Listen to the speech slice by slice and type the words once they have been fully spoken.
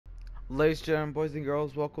Ladies and gentlemen, boys and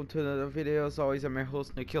girls, welcome to another video. As always, I'm your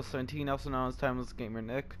host, Nikhil17, also known as Timeless Gamer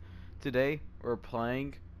Nick. Today, we're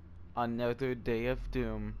playing another Day of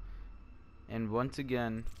Doom, and once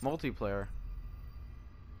again, multiplayer.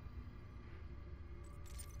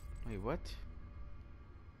 Wait, what?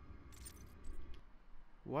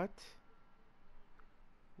 What?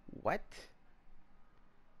 What?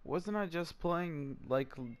 Wasn't I just playing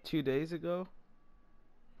like 2 days ago?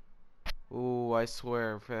 Ooh, I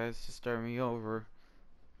swear, if it has to start me over,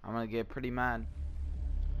 I'm gonna get pretty mad.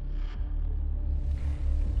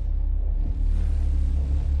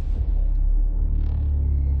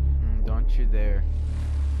 Don't you dare.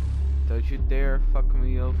 Don't you dare fuck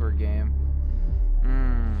me over, game.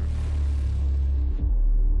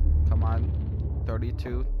 Come on.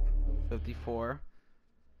 32, 54.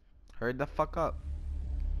 Hurry the fuck up.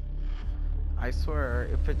 I swear,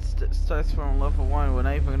 if it starts from level 1, we're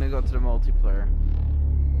not even gonna go to the multiplayer.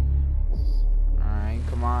 Alright,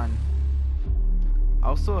 come on. I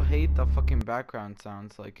also hate the fucking background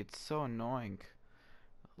sounds, like it's so annoying.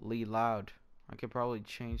 Loud. I could probably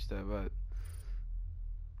change that, but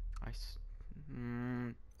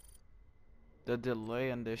the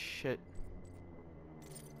delay on this shit.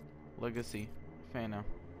 Legacy. Fana.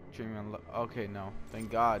 Dreaming. Okay, no.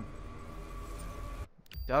 Thank God.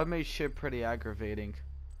 That made shit pretty aggravating.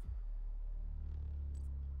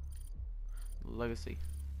 Legacy.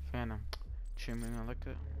 Phantom. Dreaming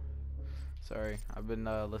Electra. Sorry, I've been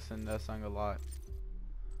listening to that song a lot.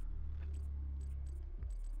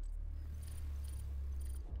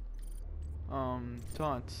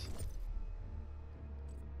 Taunts.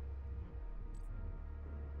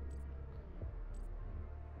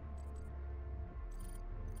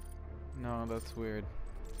 No, that's weird.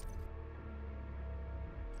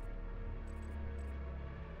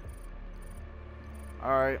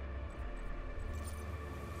 Alright.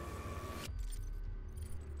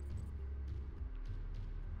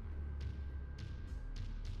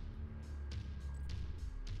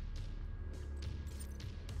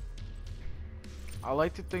 I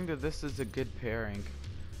like to think that this is a good pairing,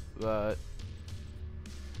 but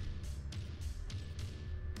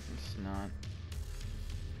it's not.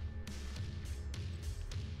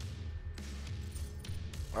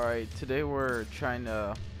 Alright, today we're trying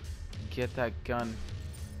to get that gun.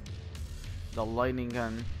 The lightning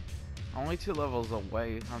gun. Only 2 levels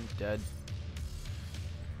away, I'm dead.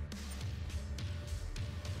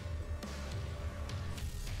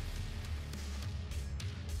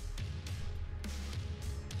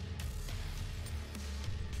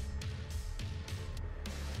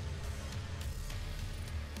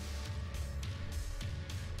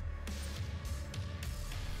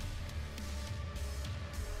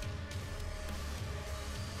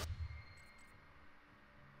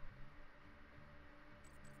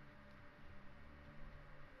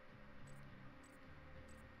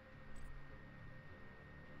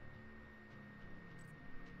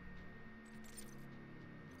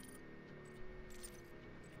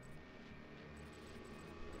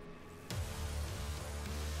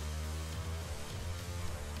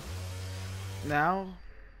 Now,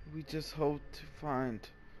 we just hope to find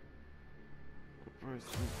a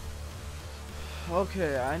person.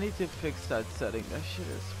 Okay, I need to fix that setting. That shit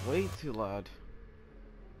is way too loud.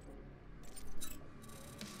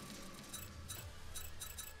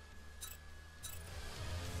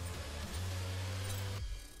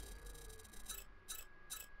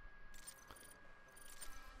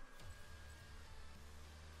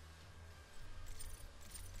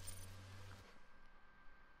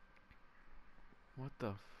 What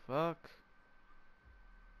the fuck?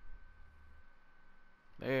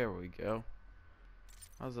 There we go.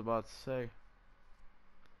 I was about to say.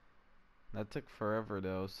 That took forever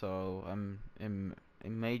though, so it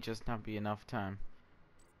may just not be enough time.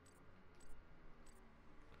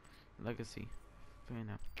 Legacy.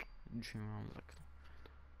 Fana. Dream on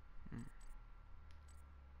Legacy.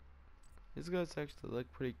 These guys actually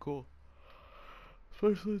look pretty cool.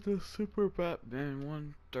 Especially the Super Batman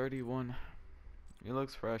 131. He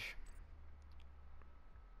looks fresh.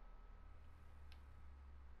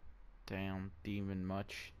 Damn, demon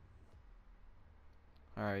much.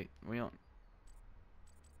 Alright, we don't.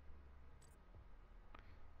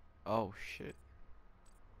 Oh shit.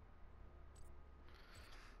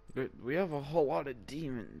 We have a whole lot of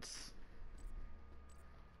demons.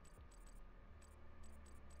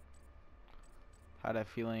 Had a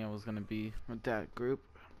feeling it was gonna be with that group.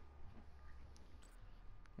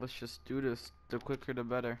 Let's just do this. The quicker the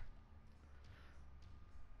better.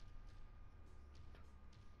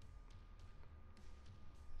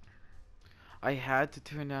 I had to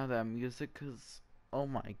turn down that music because Oh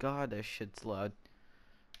my god, that shit's loud.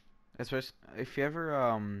 Especially if you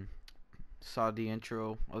ever saw the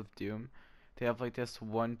intro of Doom, they have like this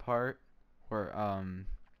one part where I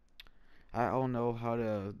don't know how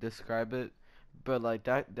to describe it, but like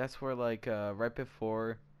that's where like right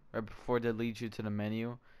before they lead you to the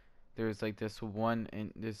menu, there's like this one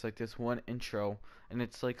intro, and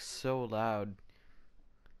it's like so loud,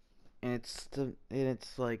 and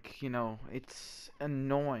it's like, you know, it's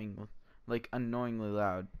annoying, like annoyingly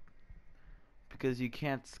loud, because you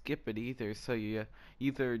can't skip it either, so you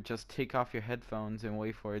either just take off your headphones and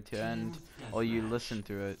wait for it to end, or you listen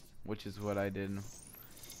through it, which is what I did.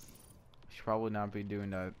 Should probably not be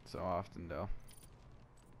doing that so often though.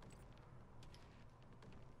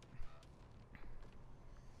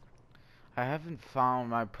 I haven't found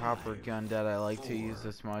my proper gun that I like to use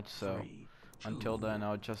this much, so until then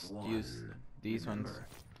I'll just use these ones.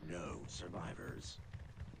 No survivors.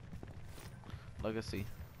 Legacy.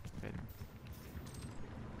 Okay.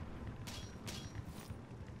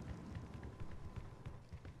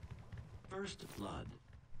 First blood.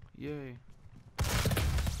 Yay.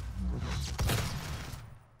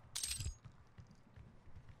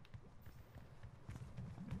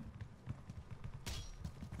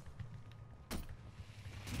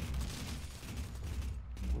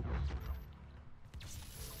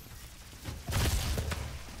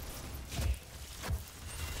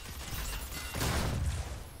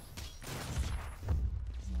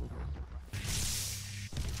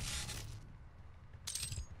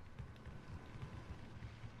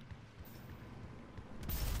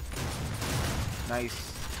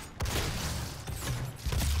 Nice.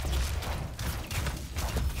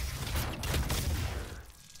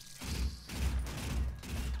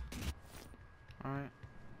 Alright.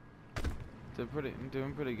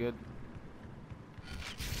 Doing pretty good.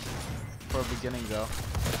 For a beginning though.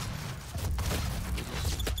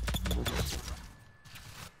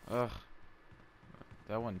 Ugh.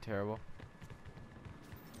 That went terrible.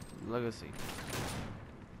 Legacy.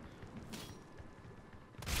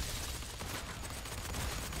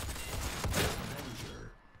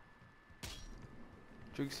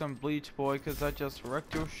 Drink some bleach, boy, cause I just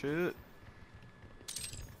wrecked your shit.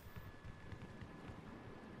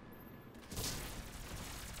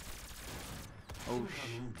 Oh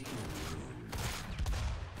shit. Demon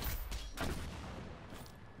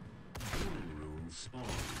rune spawned.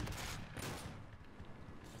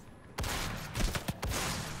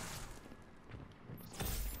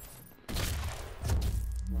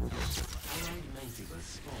 Allied Manticore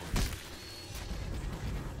spawned.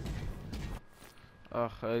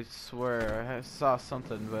 Ugh, I swear, I saw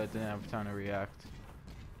something, but I didn't have time to react.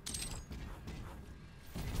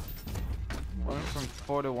 Went from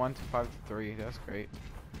 4 to 1 to 5 to 3, that's great.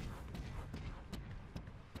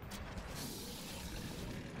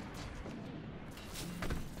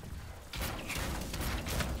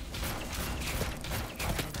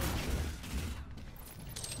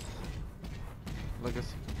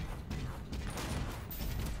 Legacy.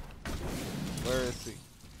 Where is he?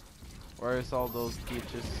 Where is all those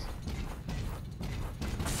geeches?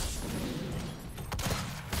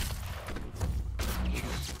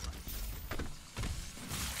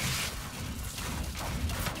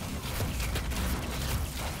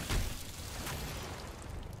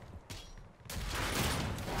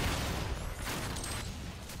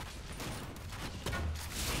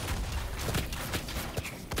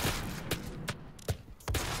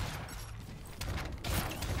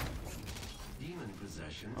 Demon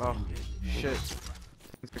possession Oh, ended. shit.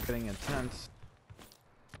 Things are getting intense.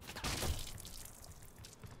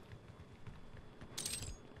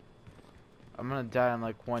 I'm gonna die in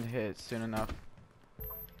like one hit soon enough.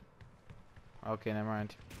 Okay, never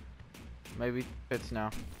mind. Maybe hits now.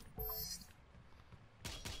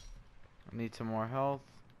 I need some more health.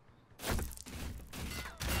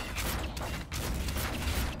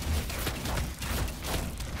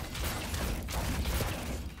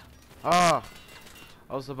 Ah!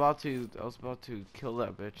 I was about to kill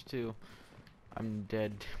that bitch too. I'm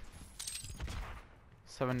dead.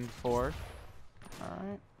 7-4. Alright.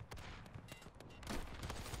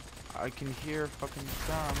 I can hear fucking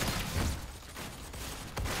sounds.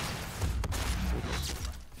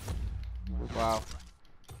 Wow.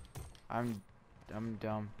 I'm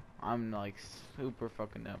dumb. I'm like super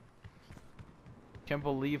fucking dumb. Can't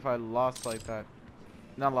believe I lost like that.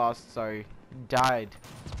 Not lost, sorry. Died.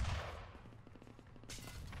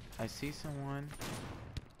 I see someone.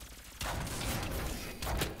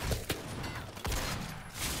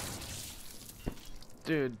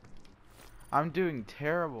 Dude, I'm doing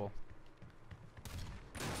terrible.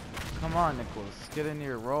 Come on, Nicholas, get in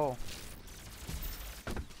your role.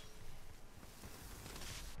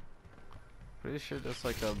 Pretty sure that's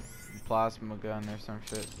like a plasma gun or some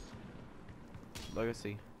shit.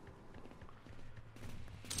 Legacy.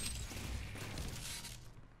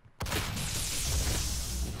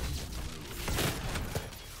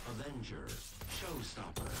 Avenger.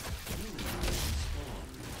 Showstopper. Demon spawn.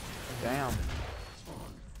 Damn.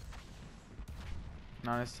 Spawn.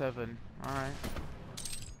 97. Alright.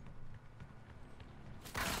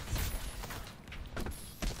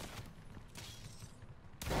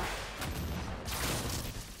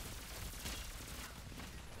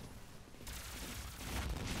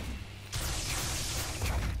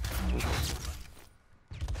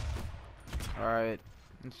 Alright.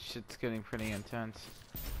 This shit's getting pretty intense.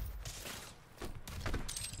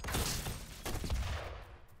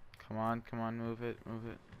 Come on, move it, move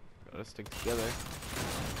it. Gotta stick together.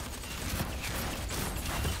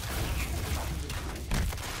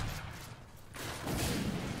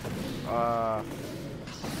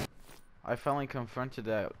 I finally confronted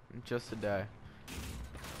that just today.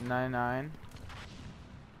 99.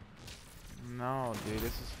 No, dude,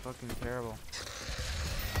 this is fucking terrible.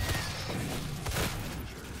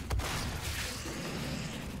 Avenger.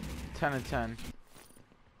 10 and 10.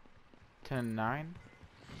 10 and 9?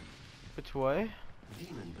 Which way?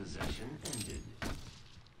 Demon possession ended.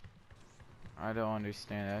 I don't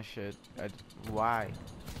understand that shit. Why?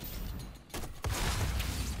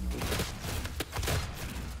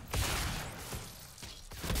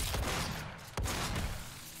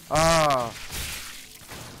 Ah!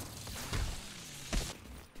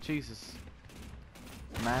 Jesus.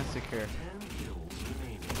 Massacre. 10 kills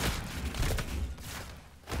remaining.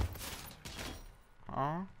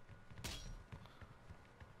 Huh?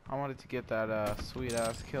 I wanted to get that sweet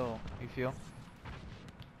ass kill, you feel?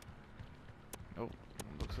 Oh,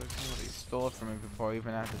 looks like somebody stole it from me before I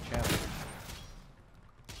even had the chance.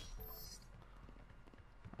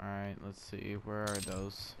 Alright, let's see, where are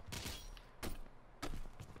those?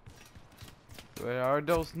 Where are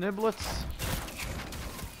those niblets?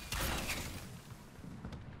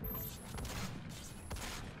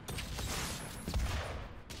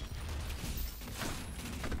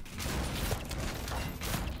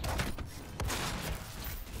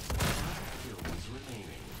 Kills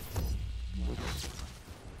remaining.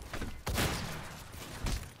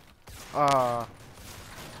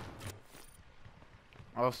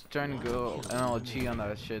 I was trying to go MLG on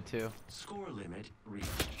that shit too. Score limit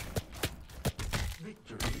reached.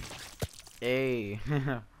 Victory. Hey.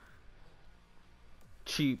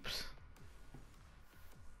 Cheaps.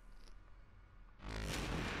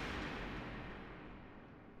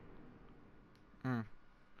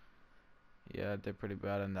 Yeah, they're pretty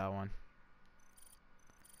bad on that one.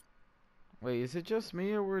 Wait, is it just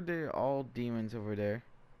me or were they all demons over there?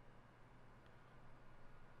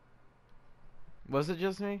 Was it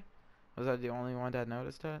just me? Was I the only one that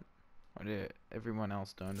noticed that? Or did everyone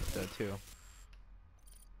else notice that too?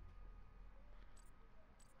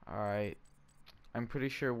 Alright. I'm pretty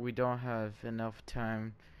sure we don't have enough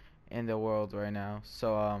time in the world right now.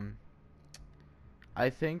 So I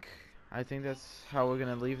think that's how we're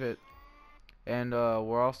gonna leave it. And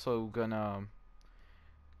we're also gonna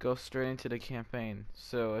go straight into the campaign.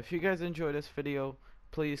 So if you guys enjoyed this video,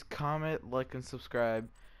 please comment, like, and subscribe.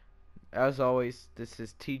 As always, this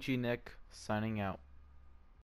is TG Nick signing out.